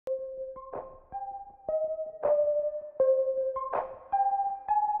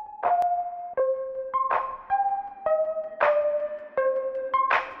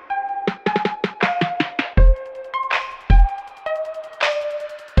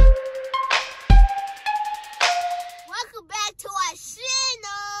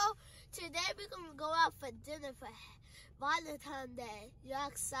a dinner for Valentine's Day. Y'all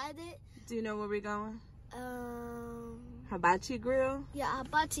excited? Do you know where we're going? Hibachi Grill? Yeah,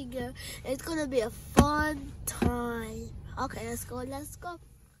 Hibachi Grill. It's gonna be a fun time. Okay, let's go. Let's go.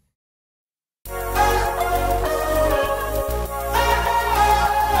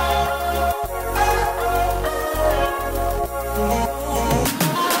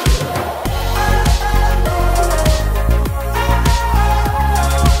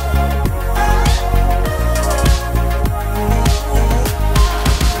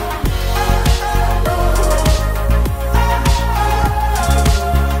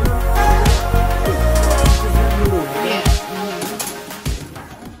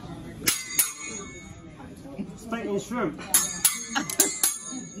 Shrimp.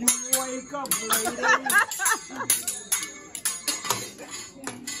 You wake up, lady.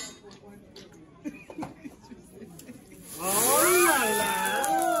 Oh la la.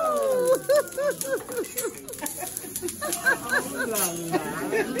 Oh la la.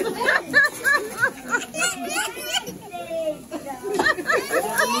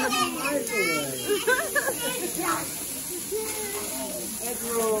 Egg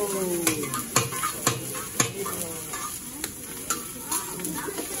roll.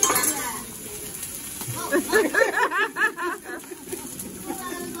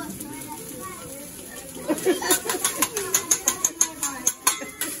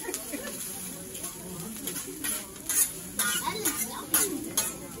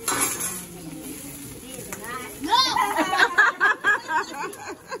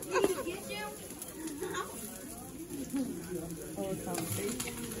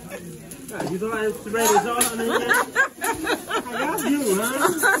 You thought I sprayed this all on the head? I got you, huh?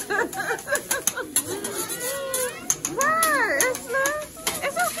 What?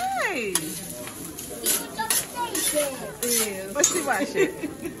 It's okay. Yeah, but she watch it.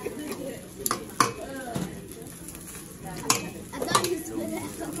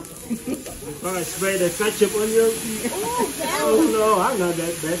 Oh, I sprayed the ketchup on you? Oh no, I'm not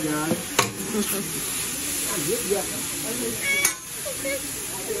that bad guy.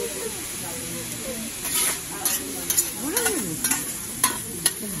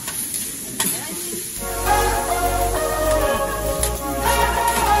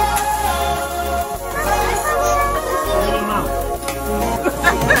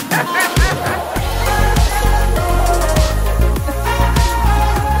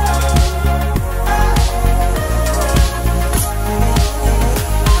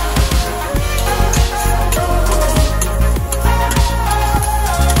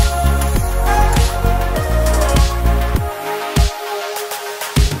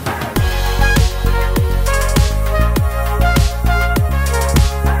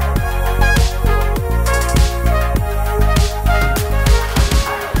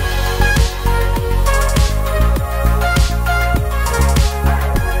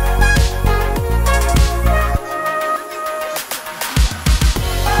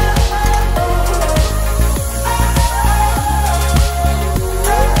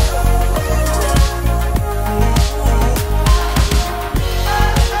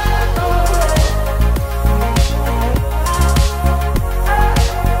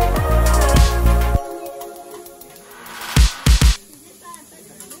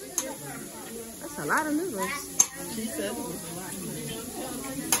 A lot of noodles. She said it was a lot.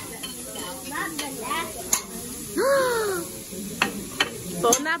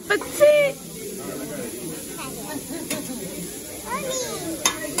 Bon appetit!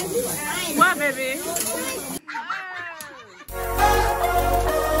 What, baby?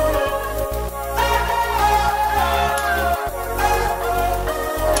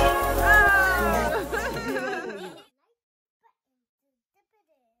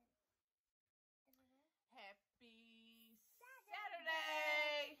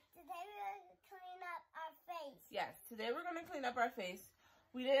 Yes, today we're going to clean up our face.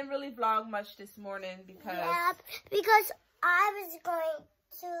 We didn't really vlog much this morning because... Yeah, because I was going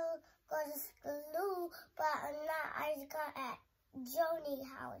to go to school, but I just got at Joni's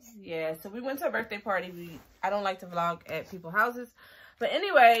house. Yeah, so we went to a birthday party. I don't like to vlog at people's houses. But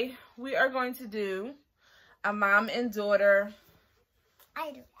anyway, we are going to do a mom and daughter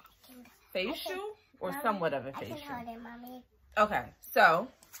facial or Mommy, somewhat of a facial. I can hold it, Mommy. Okay, so...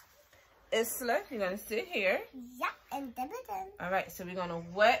 Isla, you're going to sit here. Yeah, and then. All right, so we're going to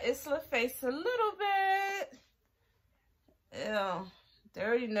wet Isla's face a little bit. Ew,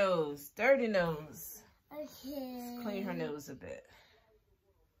 dirty nose, dirty nose. Okay. Let's clean her nose a bit.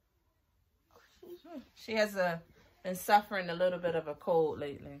 She has been suffering a little bit of a cold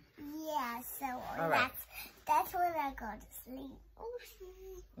lately. Yeah, so All right. That's when I go to sleep.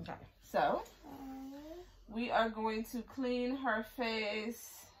 Okay, so we are going to clean her face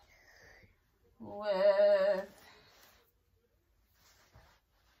with...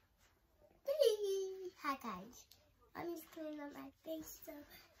 Hi guys, I'm just cleaning up my face so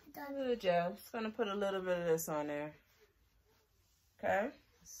Good job. Just gonna put a little bit of this on there. Okay.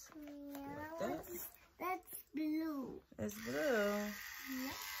 That's blue. It's blue.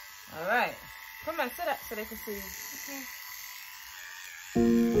 Yeah. All right. Come on, sit up so they can see you. Okay.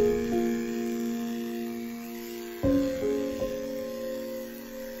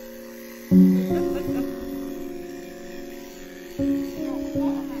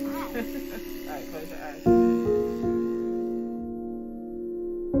 All right, close your eyes.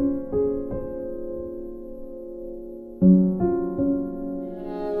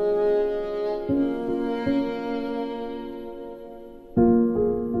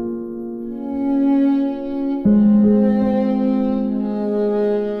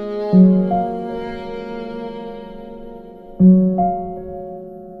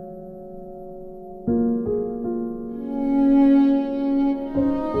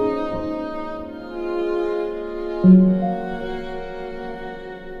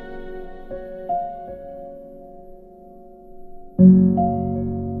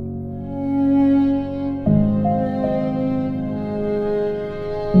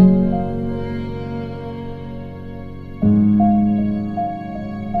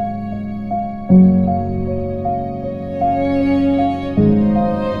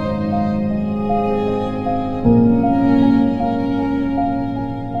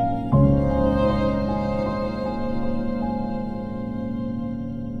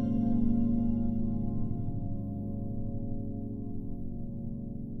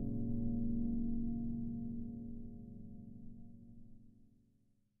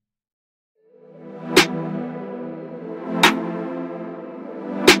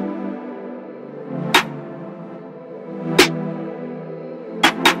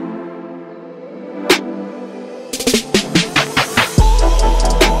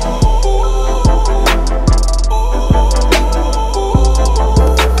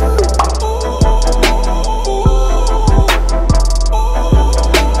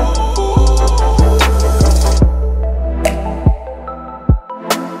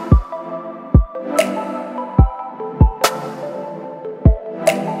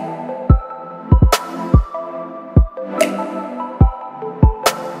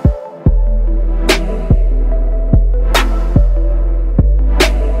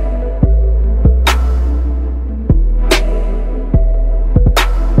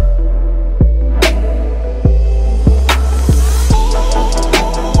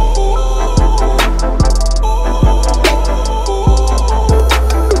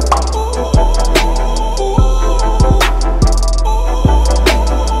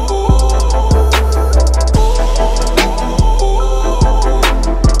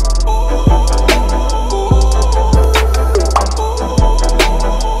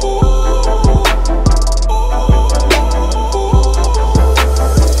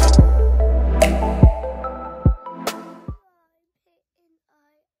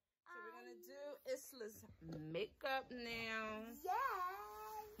 Makeup now.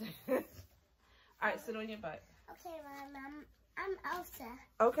 Yes. All right, sit on your butt. Okay, Mom. I'm Elsa.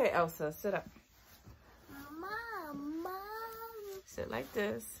 Okay, Elsa, sit up. Mom. Sit like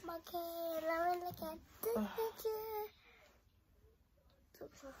this. Okay, let me look at this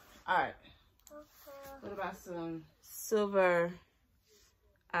picture. All right. Okay. What about some silver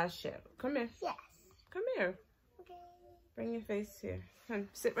eyeshadow? Come here. Yes. Come here. Okay. Bring your face here. Come,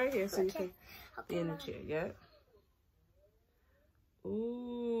 sit right here so you can be in the chair. Yep.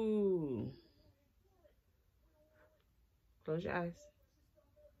 Ooh. Close your eyes.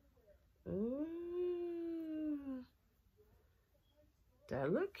 Ooh.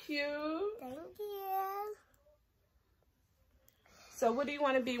 That look cute. Thank you. So what do you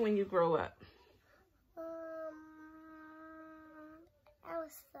want to be when you grow up?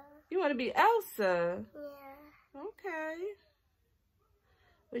 Elsa. You want to be Elsa? Yeah. Okay.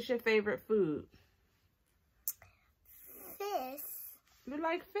 What's your favorite food? Fish. You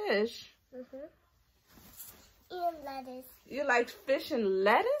like fish? Mhm. And lettuce. You like fish and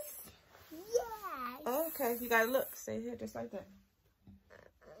lettuce? Yes. Okay, you gotta look. Stay here just like that.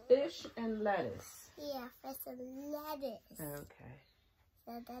 Fish and lettuce. Yeah, fish and lettuce. Okay.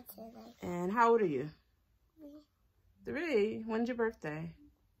 So that's it. And how old are you? 3. 3. When's your birthday?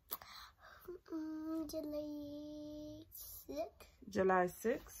 July 6th. July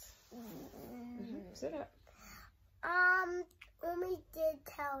 6th. Sit up. Mommy did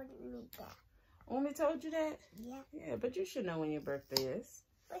tell me that. Umi told you that? Yeah. Yeah, but you should know when your birthday is.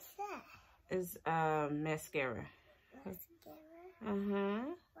 What's that? It's mascara. Mascara? Uh-huh.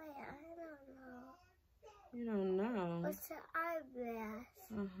 Wait, I don't know. You don't know. What's the eyebrows?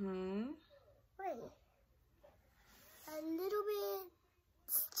 Uh-huh. Wait. A little bit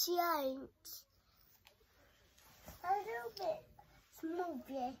giant. A little bit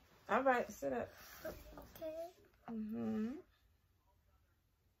smooth. All right, sit up. Okay. Mm-hmm.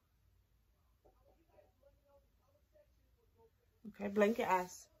 Okay, blink your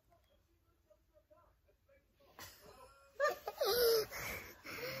eyes.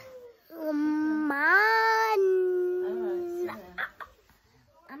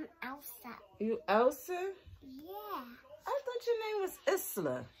 I'm Elsa. You Elsa? Yeah. I thought your name was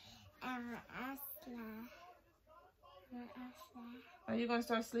Isla. I'm Elsa. Are you gonna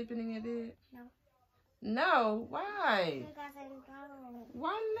start sleeping in your bed? No. No? Why? Because I don't.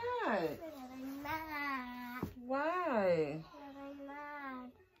 Why not? Because I'm not. Why? Because I'm not.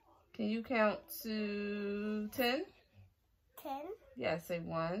 Can you count to 10? 10. Yeah, say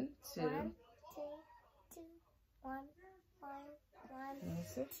 1, 2. 1, 2, 2, 1, 1, 1,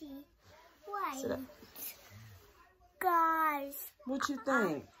 Sit. 2. Why? Sit up. Guys. What you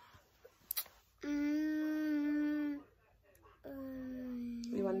think?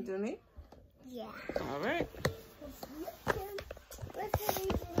 You want to do me? Yeah. All right. What's the reason that's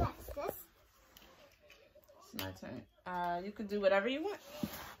this? It's my turn. You can do whatever you want.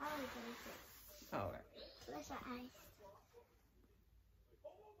 I want to do this. All right. Where's our eyes?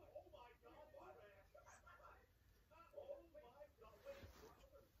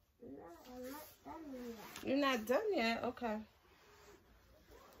 No, I'm not done yet. You're not done yet? Okay.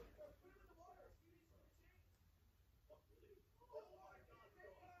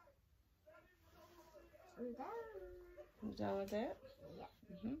 I'm done. You done with that? Yeah.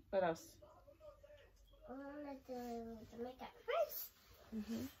 What else? I want to do the makeup first.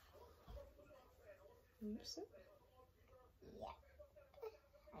 Oops. Yeah.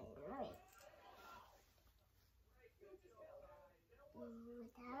 I know it.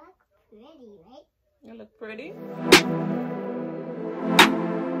 That looks pretty, right? You look pretty.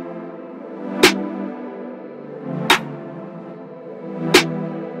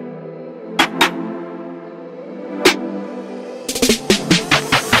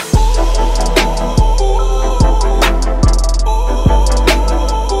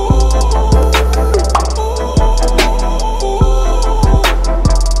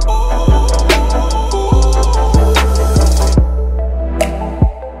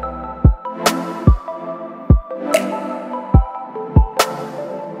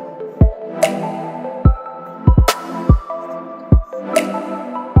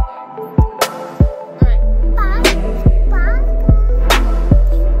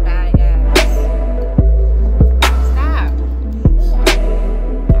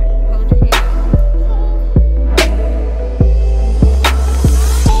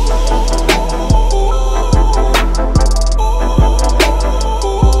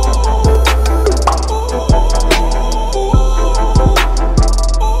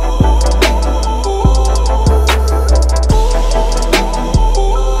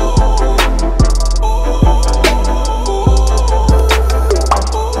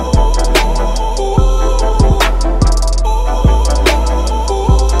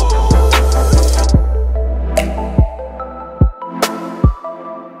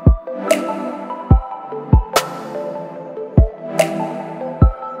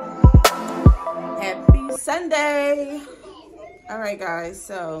 Sunday. All right, guys,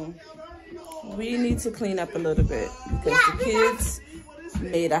 so we need to clean up a little bit because the kids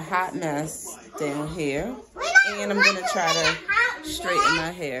made a hot mess down here, and I'm gonna try to straighten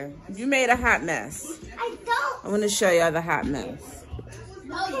my hair. You made a hot mess. I don't. I'm gonna show y'all the hot mess.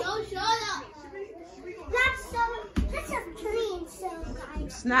 No, don't show them. That's so clean, so guys.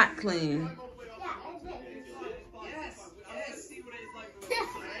 It's not clean. Yeah, it is.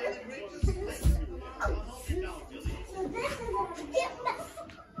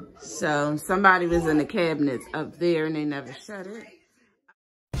 So somebody was in the cabinets up there and they never shut it.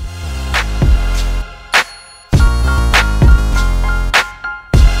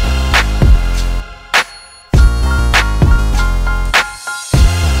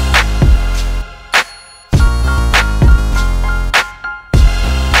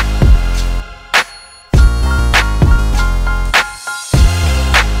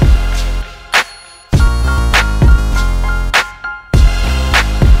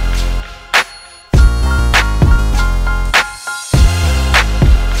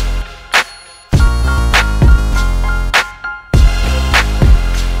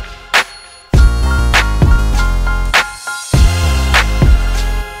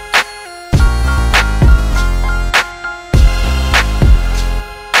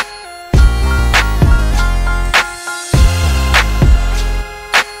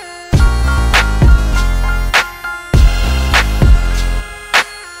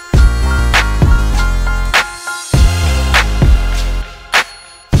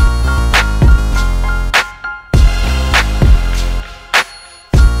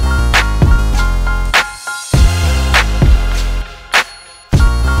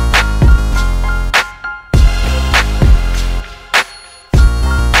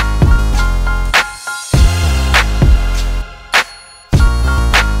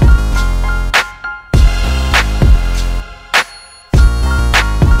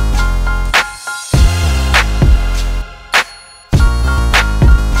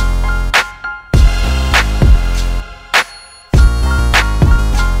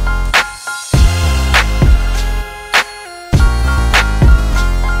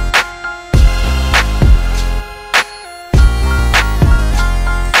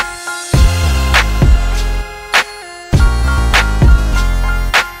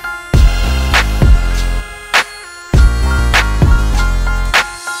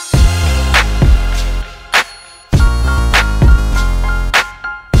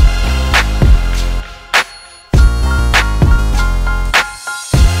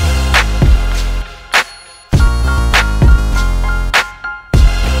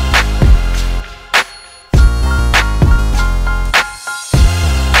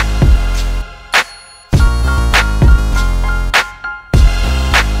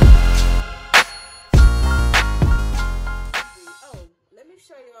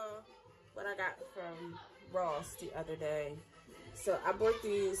 Ross the other day. So I bought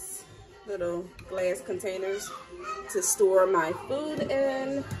these little glass containers to store my food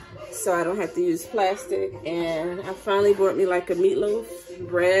in so I don't have to use plastic. And I finally bought me like a meatloaf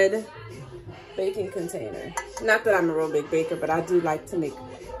bread baking container. Not that I'm a real big baker, but I do like to make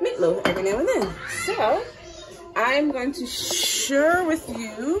meatloaf every now and then. So I'm going to share with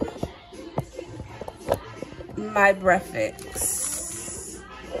you my breakfast.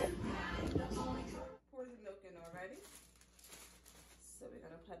 Pour the milk in already. So we're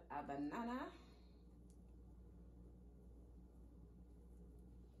gonna put a banana.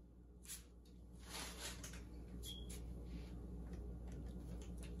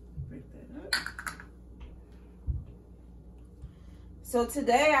 Break that up. So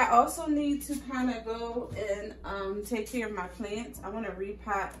today I also need to kind of go and take care of my plants. I want to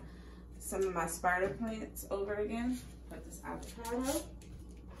repot some of my spider plants over again. Put this avocado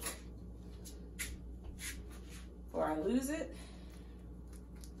before I lose it.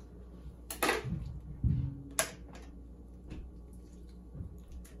 I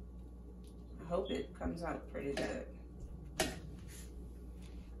hope it comes out pretty good.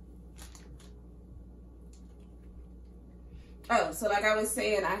 Oh, so like I was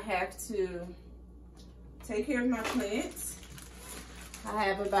saying, I have to take care of my plants. I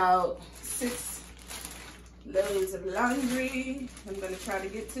have about 6 loads of laundry I'm going to try to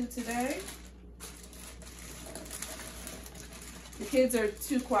get to today. The kids are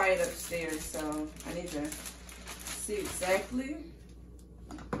too quiet upstairs, so I need to see exactly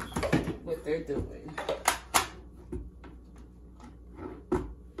what they're doing.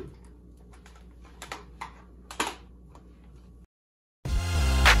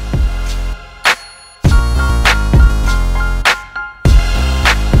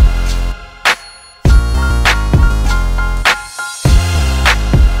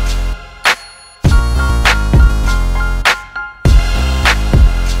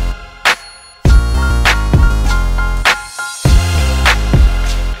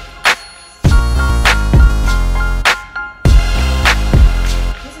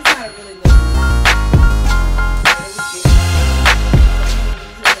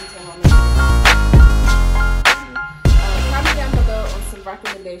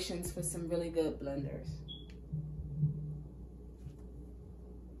 For some really good blenders.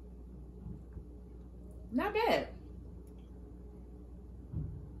 Not bad.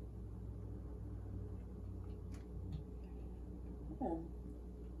 Oh.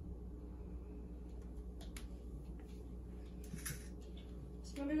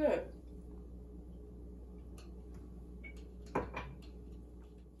 It's really good.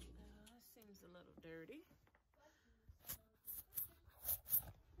 Seems a little dirty.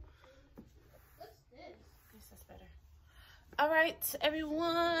 All right,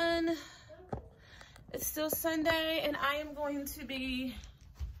 everyone, it's still Sunday, and I am going to be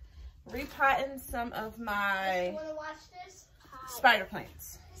repotting some of my spider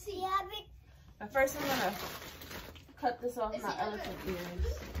plants. But first, I'm gonna cut this off my elephant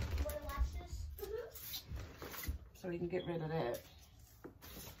ears so we can get rid of that.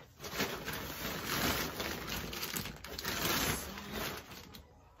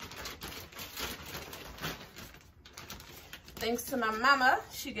 Thanks to my mama,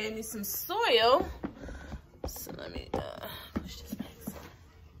 she gave me some soil. So let me push this back.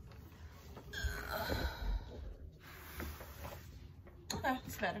 Okay,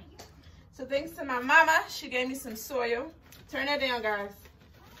 it's better. So thanks to my mama, she gave me some soil. Turn that down, guys.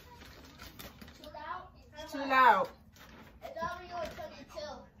 Too loud? It's too loud. It's already on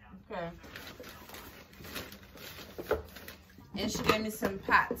 22. Okay. And she gave me some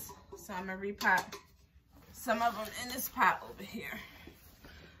pots. So I'm gonna repot some of them in this pot over here.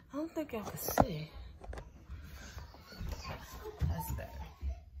 I don't think I can see. That's better.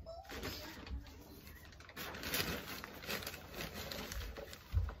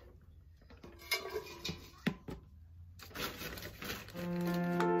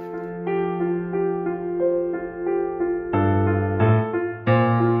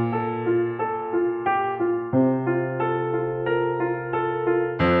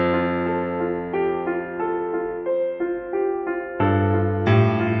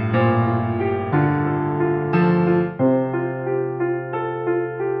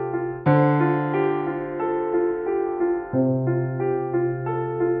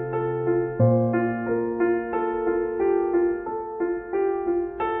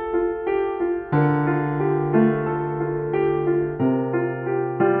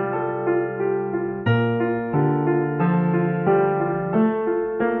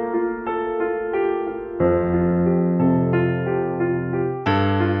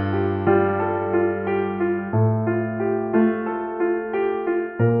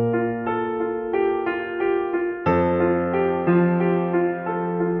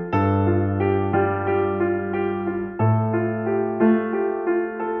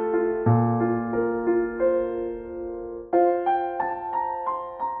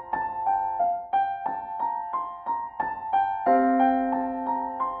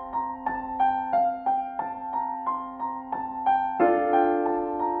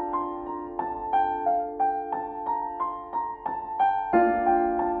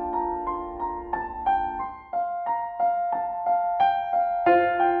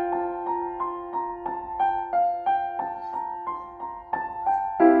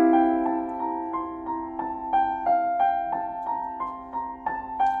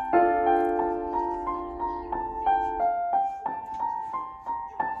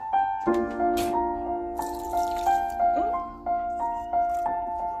 Bye.